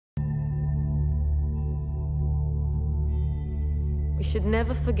We should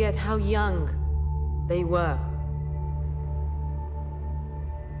never forget how young they were.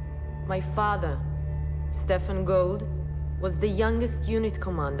 My father, Stefan Gold, was the youngest unit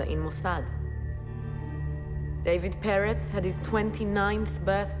commander in Mossad. David Peretz had his 29th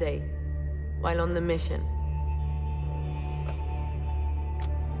birthday while on the mission.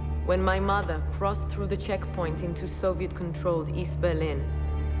 When my mother crossed through the checkpoint into Soviet-controlled East Berlin,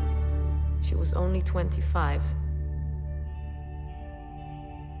 she was only 25.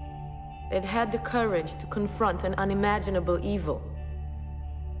 They'd had the courage to confront an unimaginable evil.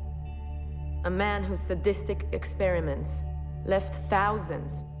 A man whose sadistic experiments left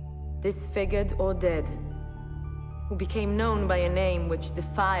thousands disfigured or dead, who became known by a name which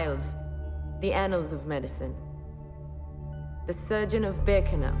defiles the annals of medicine. The surgeon of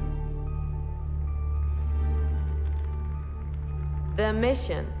Birkunau. Their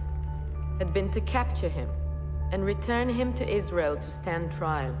mission had been to capture him and return him to Israel to stand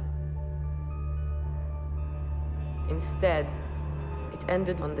trial. Instead, it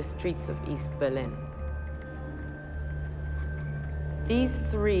ended on the streets of East Berlin. These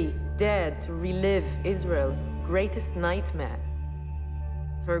three dared to relive Israel's greatest nightmare,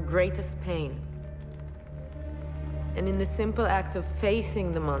 her greatest pain. And in the simple act of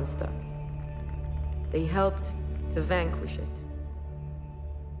facing the monster, they helped to vanquish it.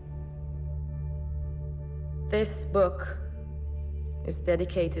 This book is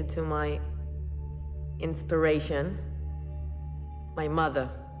dedicated to my inspiration, my mother,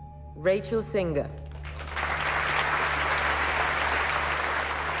 Rachel Singer.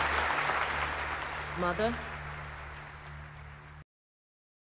 Mother,